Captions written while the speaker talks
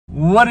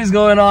What is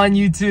going on,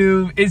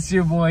 YouTube? It's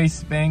your boy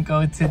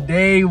Spanko.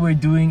 Today we're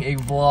doing a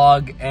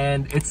vlog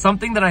and it's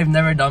something that I've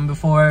never done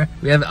before.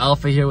 We have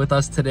Alpha here with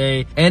us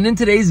today, and in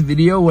today's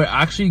video we're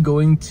actually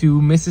going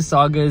to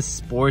Mississauga's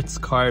Sports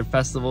Card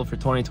Festival for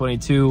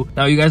 2022.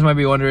 Now you guys might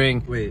be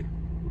wondering, wait,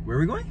 where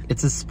are we going?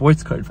 It's a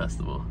sports card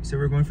festival. You said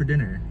we're going for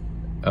dinner.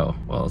 Oh,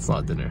 well, it's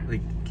not dinner.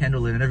 Like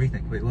candlelit and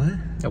everything. Wait, what?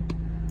 Nope.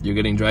 You're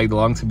getting dragged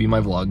along to be my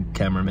vlog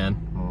cameraman.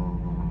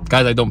 Oh.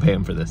 Guys, I don't pay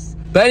him for this.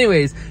 But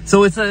anyways,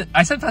 so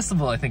I said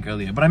festival I think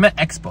earlier, but I meant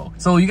expo.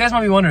 So you guys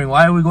might be wondering,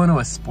 why are we going to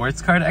a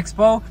sports card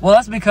expo? Well,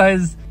 that's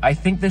because I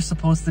think there's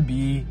supposed to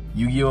be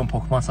Yu-Gi-Oh and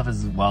Pokemon stuff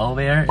as well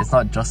there. It's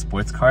not just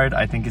sports card.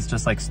 I think it's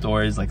just like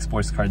stores, like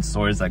sports card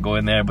stores that go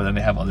in there, but then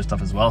they have other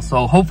stuff as well.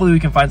 So hopefully we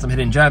can find some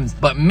hidden gems.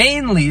 But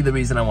mainly the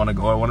reason I want to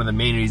go, or one of the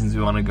main reasons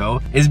we want to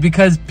go, is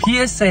because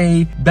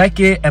PSA,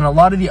 Beckett, and a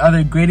lot of the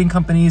other grading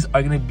companies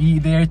are going to be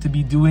there to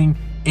be doing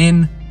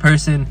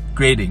in-person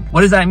grading.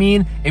 What does that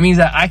mean? It means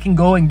that I can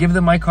go and give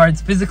them my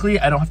cards physically.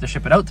 I don't have to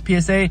ship it out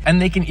to PSA,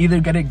 and they can either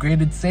get it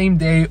graded same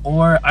day,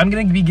 or I'm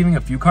gonna be giving a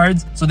few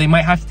cards, so they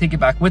might have to take it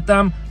back with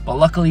them. But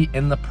luckily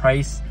in the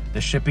price, the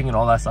shipping and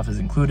all that stuff is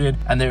included,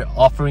 and they're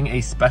offering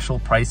a special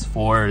price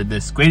for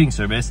this grading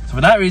service. So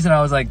for that reason,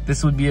 I was like,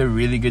 this would be a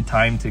really good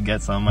time to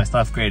get some of my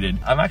stuff graded.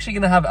 I'm actually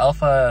gonna have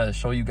Alpha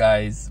show you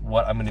guys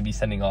what I'm gonna be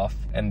sending off,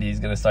 and he's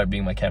gonna start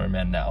being my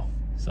cameraman now.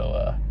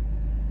 So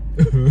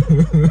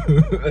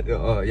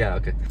Oh yeah,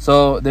 okay.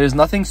 So there's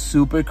nothing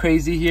super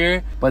crazy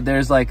here, but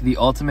there's like the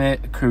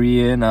ultimate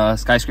Korean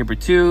skyscraper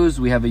 2s.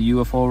 We have a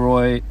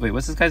UFO-roid, wait,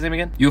 what's this guy's name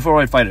again?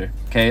 UFO-roid fighter,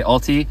 okay,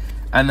 ulti.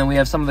 And then we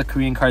have some of the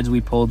Korean cards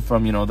we pulled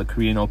from, you know, the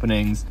Korean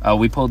openings.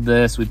 We pulled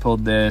this, we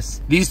pulled this.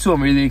 These two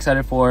I'm really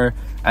excited for.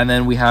 And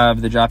then we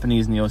have the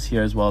Japanese Neos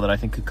here as well that I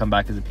think could come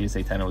back as a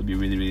PSA 10. It would be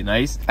really, really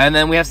nice. And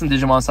then we have some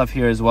Digimon stuff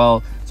here as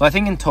well. So I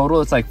think in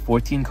total it's like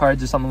 14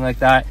 cards or something like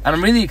that. And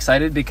I'm really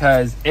excited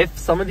because if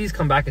some of these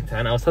come back at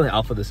 10, I was telling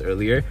Alpha this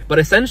earlier, but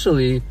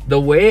essentially the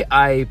way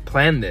I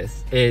plan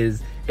this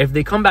is, if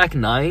they come back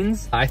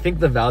 9s, I think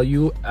the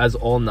value as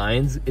all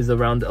 9s is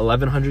around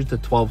 $1,100 to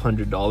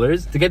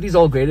 $1,200. To get these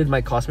all graded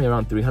might cost me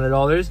around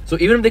 $300. So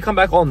even if they come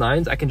back all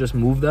 9s, I can just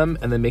move them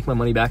and then make my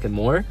money back and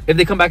more. If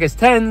they come back as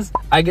 10s,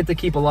 I get to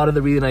keep a lot of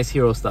the really nice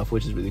hero stuff,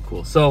 which is really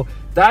cool. So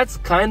that's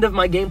kind of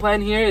my game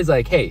plan here, is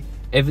like, hey,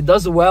 if it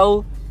does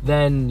well,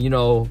 then, you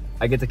know,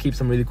 I get to keep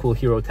some really cool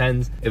hero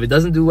 10s. If it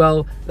doesn't do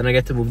well, then I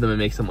get to move them and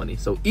make some money.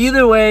 So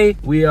either way,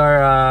 we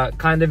are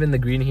kind of in the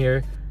green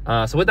here.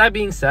 So with that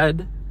being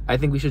said, I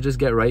think we should just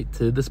get right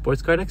to the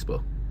Sports Card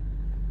Expo.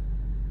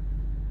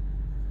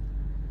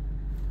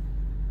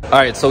 All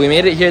right, so we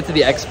made it here to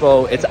the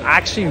expo. It's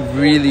actually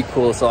really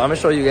cool. So I'm gonna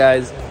show you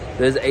guys.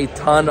 There's a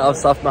ton of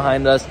stuff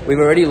behind us. We've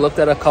already looked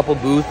at a couple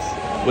booths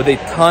with a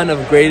ton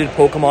of graded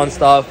Pokemon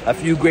stuff, a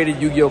few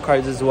graded Yu-Gi-Oh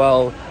cards as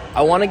well.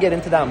 I wanna get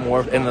into that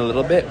more in a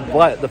little bit,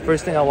 but the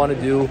first thing I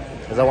wanna do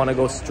is I wanna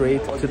go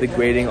straight to the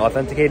grading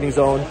authenticating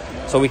zone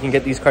so we can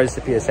get these cards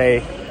to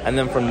PSA. And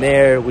then from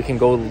there, we can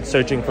go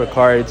searching for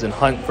cards and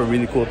hunt for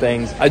really cool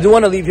things. I do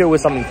want to leave here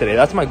with something today.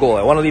 That's my goal.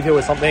 I want to leave here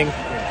with something.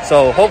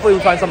 So hopefully we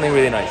find something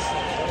really nice.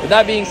 With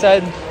that being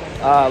said,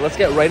 let's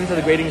get right into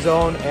the grading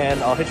zone, and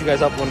I'll hit you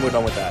guys up when we're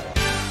done with that.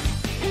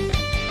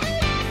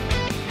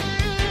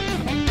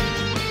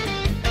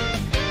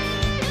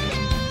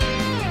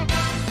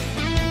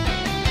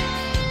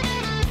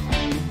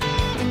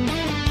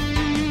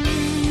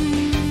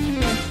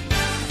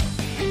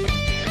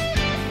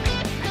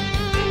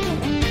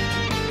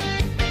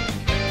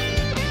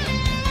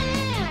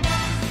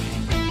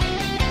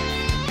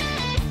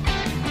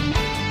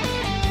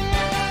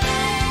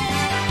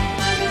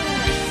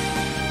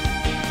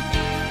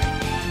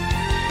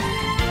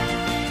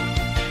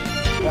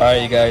 All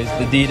right, you guys,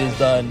 the deed is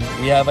done.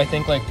 We have, I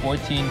think, like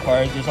 14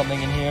 cards or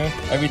something in here.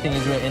 Everything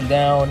is written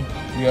down.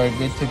 We are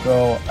good to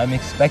go. I'm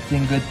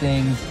expecting good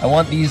things. I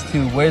want these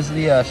two. Where's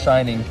the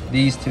Shining?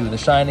 These two, the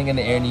Shining and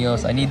the Air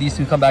Neos. I need these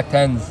two to come back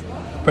 10s.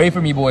 Pray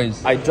for me,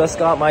 boys. I just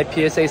got my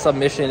PSA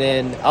submission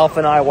in. Alpha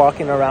and I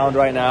walking around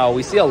right now.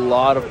 We see a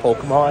lot of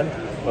Pokemon.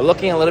 We're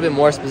looking a little bit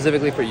more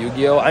specifically for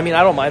Yu-Gi-Oh. I mean,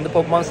 I don't mind the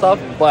Pokemon stuff,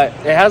 but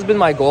it has been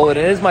my goal, and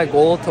it is my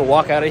goal to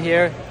walk out of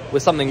here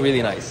with something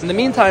really nice. In the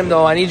meantime,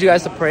 though, I need you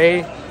guys to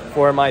pray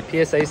for my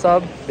PSA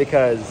sub,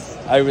 because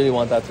I really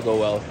want that to go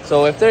well.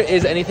 So if there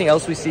is anything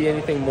else we see,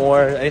 anything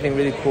more, anything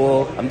really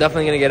cool, I'm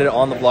definitely gonna get it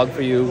on the vlog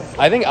for you.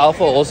 I think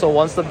Alpha also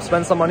wants to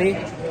spend some money.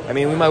 I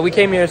mean, we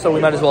came here, so we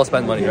might as well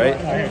spend money, right?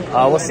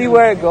 We'll see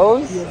where it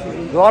goes.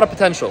 There's a lot of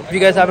potential. If you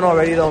guys haven't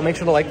already, though, make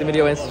sure to like the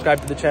video and subscribe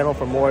to the channel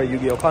for more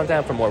Yu-Gi-Oh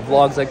content, for more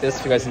vlogs like this.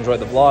 If you guys enjoy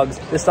the vlogs,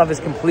 this stuff is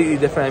completely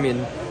different. I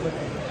mean,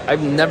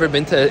 I've never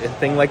been to a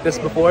thing like this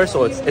before,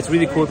 so it's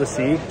really cool to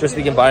see. Just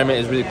the environment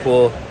is really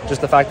cool.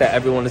 Just the fact that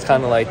everyone is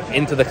kind of like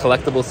into the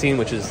collectible scene,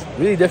 which is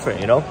really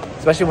different, you know?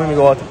 Especially when we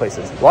go out to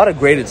places. A lot of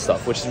graded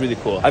stuff, which is really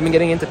cool. I've been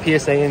getting into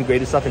PSA and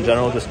graded stuff in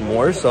general just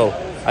more, so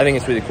I think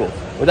it's really cool.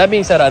 With that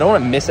being said, I don't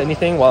want to miss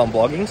anything while I'm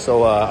vlogging,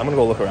 so I'm gonna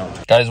go look around.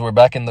 Guys, we're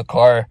back in the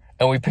car,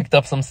 and we picked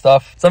up some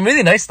stuff. Some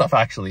really nice stuff,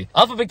 actually.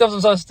 Alpha picked up some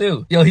stuff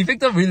too. Yo, he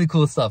picked up really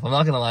cool stuff. I'm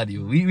not gonna lie to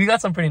you. We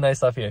got some pretty nice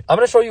stuff here. I'm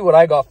gonna show you what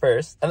I got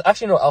first. And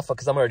actually, no, Alpha,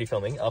 because I'm already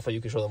filming. Alpha,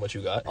 you can show them what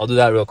you got. I'll do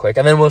that real quick.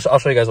 And then I'll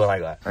show you guys what I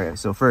got. Okay,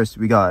 so first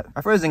we got,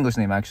 I forgot his English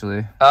name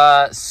actually.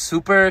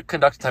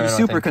 Superconductor.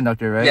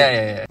 Superconductor, right?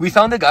 Yeah. We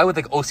found a guy with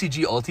like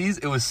OCG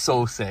ultis. It was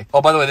so sick.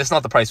 Oh, by the way, this is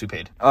not the price we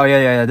paid. Oh,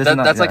 yeah.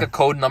 That's like a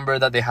code number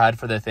that they had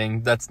for their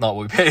thing. That's not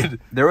what we paid.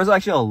 There was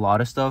actually a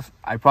lot of stuff.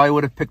 I probably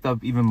would have picked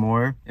up even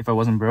more if I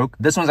wasn't broke.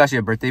 This one's actually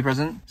a birthday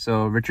present.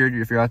 So Richard,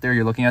 if you're out there,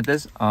 you're looking at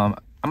this. I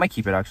might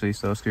keep it actually,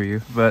 so screw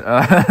you. But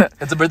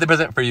it's a birthday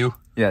present for you.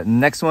 Yeah,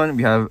 next one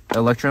we have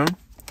Electrum,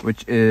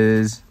 which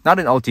is not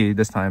an ulti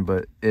this time,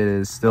 but it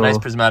is still nice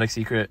prismatic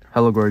secret.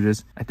 Hella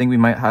gorgeous. I think we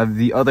might have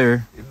the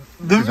other.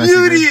 The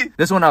beauty! Secret.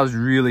 This one I was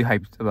really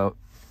hyped about.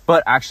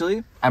 But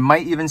actually, I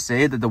might even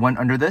say that the one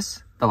under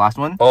this, the last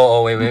one.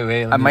 Oh,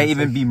 wait. I might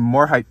even be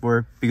more hyped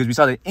for, because we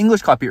saw the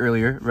English copy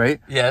earlier, right?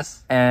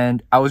 Yes.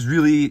 And I was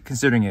really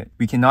considering it.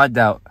 We cannot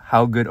doubt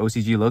how good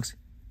OCG looks.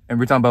 And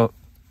we're talking about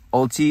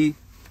Ulti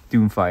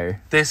Doomfire.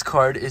 This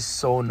card is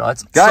so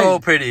nuts. Guys, so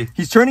pretty.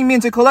 He's turning me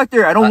into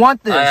collector. I don't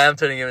want this. I am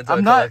turning him into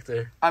a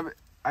collector.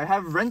 I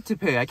have rent to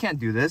pay. I can't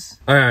do this.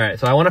 All right.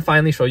 So I want to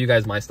finally show you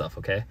guys my stuff,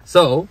 okay?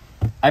 So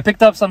I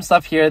picked up some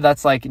stuff here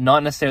that's like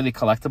not necessarily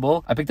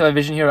collectible. I picked up a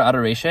Vision Hero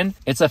Adoration.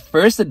 It's a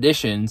first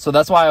edition, so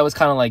that's why I was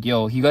kind of like,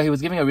 yo, he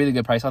was giving a really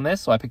good price on this,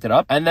 so I picked it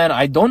up. And then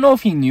I don't know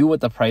if he knew what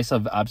the price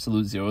of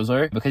Absolute Zeros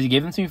were, because he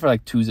gave them to me for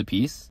like 2s a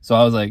piece. So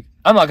I was like,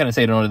 I'm not gonna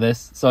say no to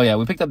this. So yeah,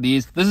 we picked up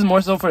these. This is more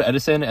so for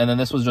Edison, and then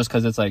this was just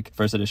because it's like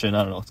first edition.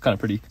 I don't know, it's kind of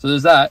pretty. So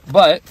there's that.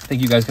 But I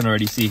think you guys can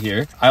already see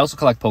here, I also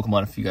collect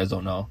Pokemon, if you guys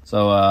don't know.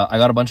 So I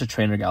got a bunch of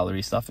trainer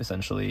gallery stuff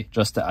essentially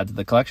just to add to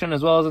the collection,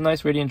 as well as a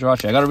nice Radiant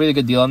Jirachi. I got a really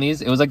good deal on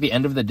these. It was like the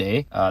end of the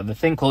day. The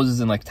thing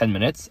closes in like 10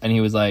 minutes, and he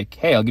was like,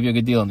 hey, I'll give you a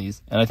good deal on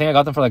these. And I think I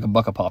got them for like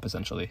 $1 a pop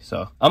essentially.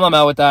 So I'm not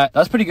mad with that.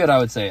 That's pretty good, I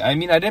would say. I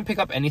mean, I didn't pick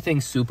up anything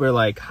super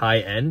like high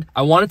end.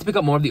 I wanted to pick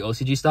up more of the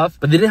OCG stuff,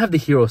 but they didn't have the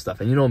hero stuff,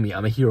 and you know me,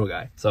 I'm a hero guy.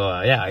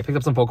 So yeah, I picked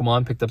up some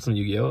Pokemon, picked up some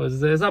Yu-Gi-Oh.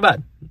 It's not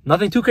bad.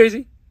 Nothing too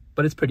crazy,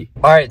 but it's pretty.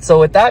 All right, so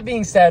with that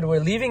being said, we're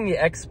leaving the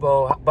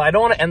expo, but I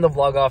don't want to end the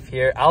vlog off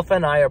here. Alpha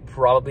and I are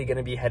probably going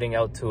to be heading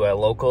out to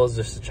locals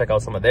just to check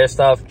out some of their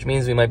stuff, which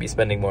means we might be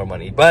spending more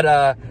money.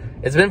 But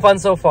it's been fun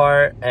so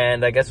far,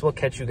 and I guess we'll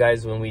catch you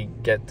guys when we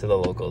get to the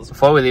locals.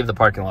 Before we leave the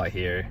parking lot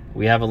here,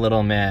 we have a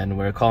little man.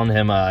 We're calling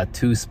him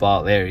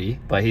Two-Spot Larry,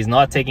 but he's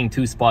not taking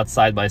 2 spots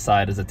side by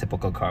side as a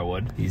typical car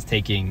would. He's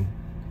taking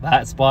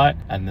that spot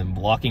and then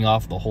blocking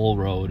off the whole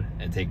road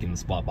and taking the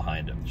spot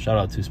behind him. Shout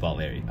out to Spot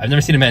Larry. I've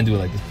never seen a man do it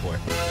like this before.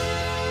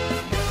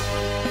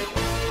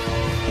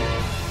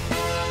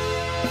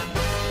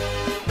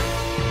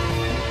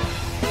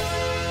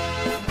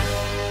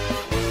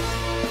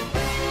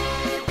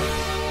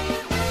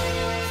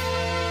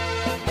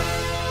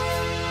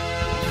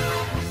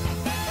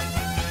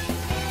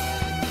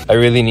 I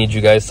really need you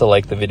guys to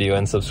like the video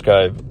and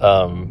subscribe.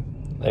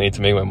 I need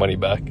to make my money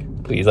back.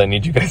 Please, I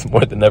need you guys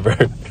more than ever.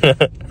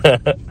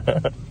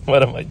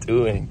 What am I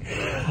doing?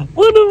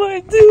 What am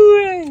I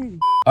doing?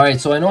 All right,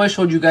 so I know I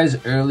showed you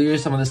guys earlier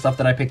some of the stuff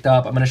that I picked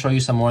up. I'm going to show you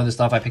some more of the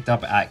stuff I picked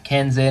up at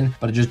Kenzin,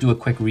 but I'll just do a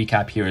quick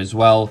recap here as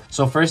well.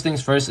 So first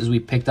things first is we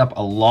picked up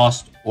a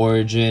Lost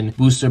Origin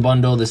booster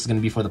bundle. This is going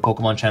to be for the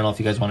Pokemon channel. If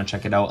you guys want to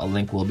check it out, a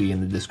link will be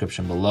in the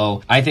description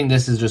below. I think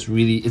this is just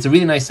it's a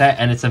really nice set,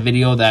 and it's a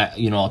video that,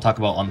 you know, I'll talk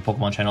about on the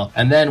Pokemon channel.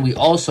 And then we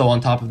also,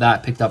 on top of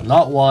that, picked up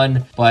not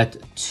 1, but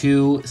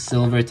 2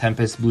 Silver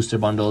Tempest booster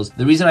bundles.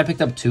 The reason I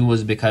picked up 2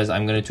 was because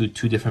I'm going to do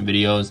 2 different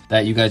videos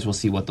that you guys will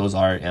see what those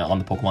are on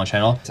the Pokemon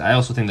channel. I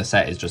also think the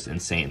set is just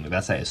insane. Like,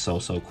 that set is so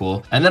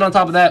cool. And then on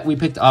top of that, we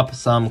picked up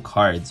some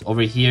cards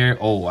over here.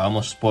 Oh, I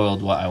almost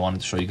spoiled what I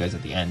wanted to show you guys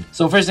at the end.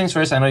 So first things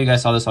first, I know you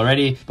guys saw this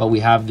already, but we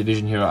have the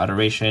Vision Hero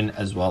Adoration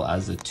as well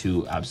as the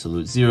 2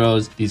 Absolute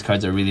Zeros. These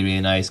cards are really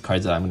nice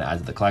cards that I'm going to add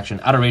to the collection.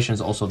 Adoration is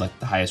also like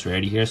the highest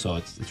rarity here, so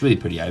it's really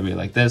pretty. I really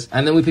like this.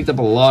 And then we picked up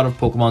a lot of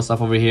Pokemon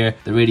stuff over here.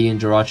 The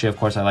Radiant Jirachi, of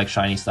course, I like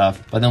shiny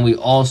stuff. But then we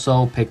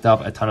also picked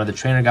up a ton of the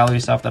trainer gallery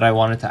stuff that I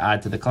wanted to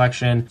add to the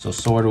collection. So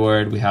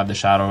Swordward, we have the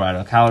Shadow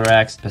Rider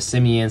Calyrex,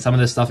 Passimian. Some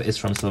of this stuff is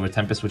from Silver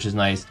Tempest, which is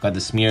nice. Got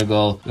the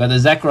Smeargle. We got the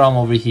Zekrom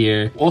over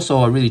here.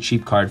 Also a really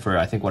cheap card for,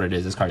 I think, what it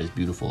is. This card is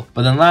beautiful.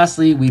 But then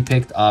lastly, we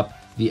picked up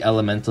the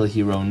Elemental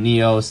Hero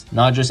Neos.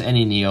 Not just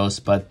any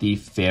Neos, but the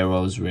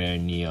Pharaoh's Rare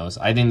Neos.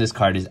 I think this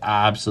card is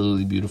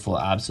absolutely beautiful,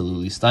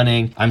 absolutely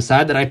stunning. I'm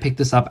sad that I picked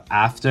this up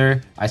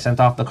after I sent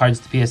off the cards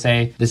to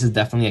PSA. This is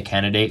definitely a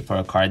candidate for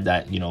a card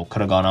that, you know,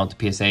 could have gone out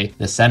to PSA.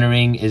 The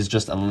centering is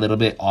just a little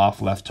bit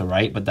off left to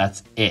right, but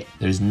that's it.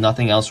 There's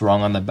nothing else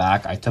wrong on the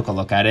back. I took a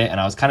look at it and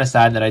I was kind of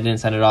sad that I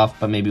didn't send it off,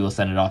 but maybe we'll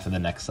send it off in the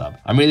next sub.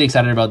 I'm really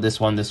excited about this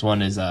one. This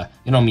one is,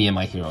 you know me and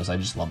my heroes. I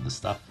just love this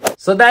stuff.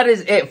 So that is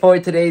it for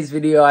today's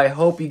video. I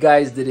hope you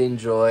guys did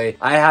enjoy.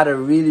 I had a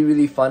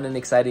really fun and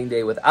exciting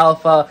day with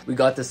Alpha. We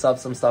got to sub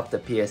some stuff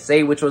to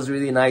PSA, which was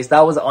really nice.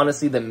 That was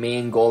honestly the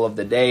main goal of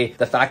the day.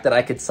 The fact that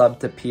I could sub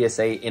to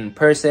PSA in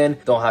person,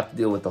 don't have to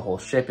deal with the whole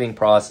shipping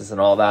process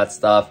and all that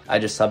stuff. I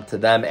just subbed to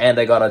them and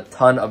I got a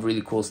ton of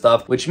really cool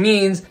stuff, which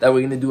means that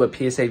we're gonna do a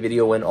PSA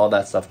video when all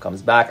that stuff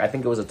comes back. I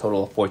think it was a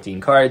total of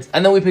 14 cards.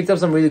 And then we picked up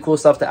some really cool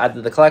stuff to add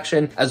to the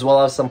collection, as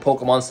well as some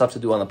Pokemon stuff to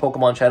do on the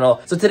Pokemon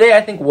channel. So today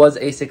I think was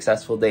a successful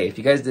day. If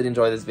you guys did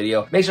enjoy this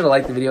video, make sure to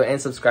like the video and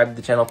subscribe to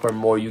the channel for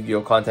more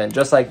Yu-Gi-Oh content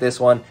just like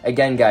this one.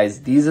 Again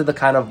guys, these are the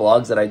kind of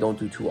vlogs that I don't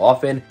do too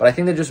often, but I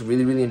think they're just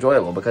really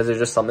enjoyable because they're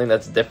just something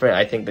that's different,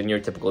 I think, than your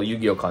typical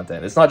Yu-Gi-Oh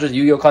content. It's not just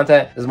Yu-Gi-Oh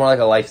content, it's more like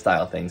a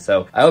lifestyle thing.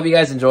 So I hope you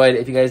guys enjoyed.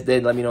 If you guys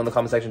did, let me know in the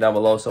comment section down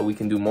below so we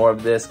can do more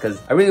of this,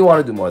 because I really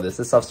want to do more of this.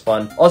 This stuff's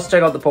fun. Also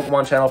check out the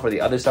Pokemon channel for the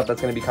other stuff that's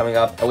going to be coming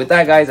up. And with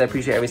that guys, I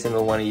appreciate every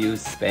single one of you.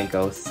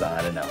 Spanko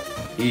signing out.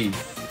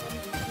 Peace.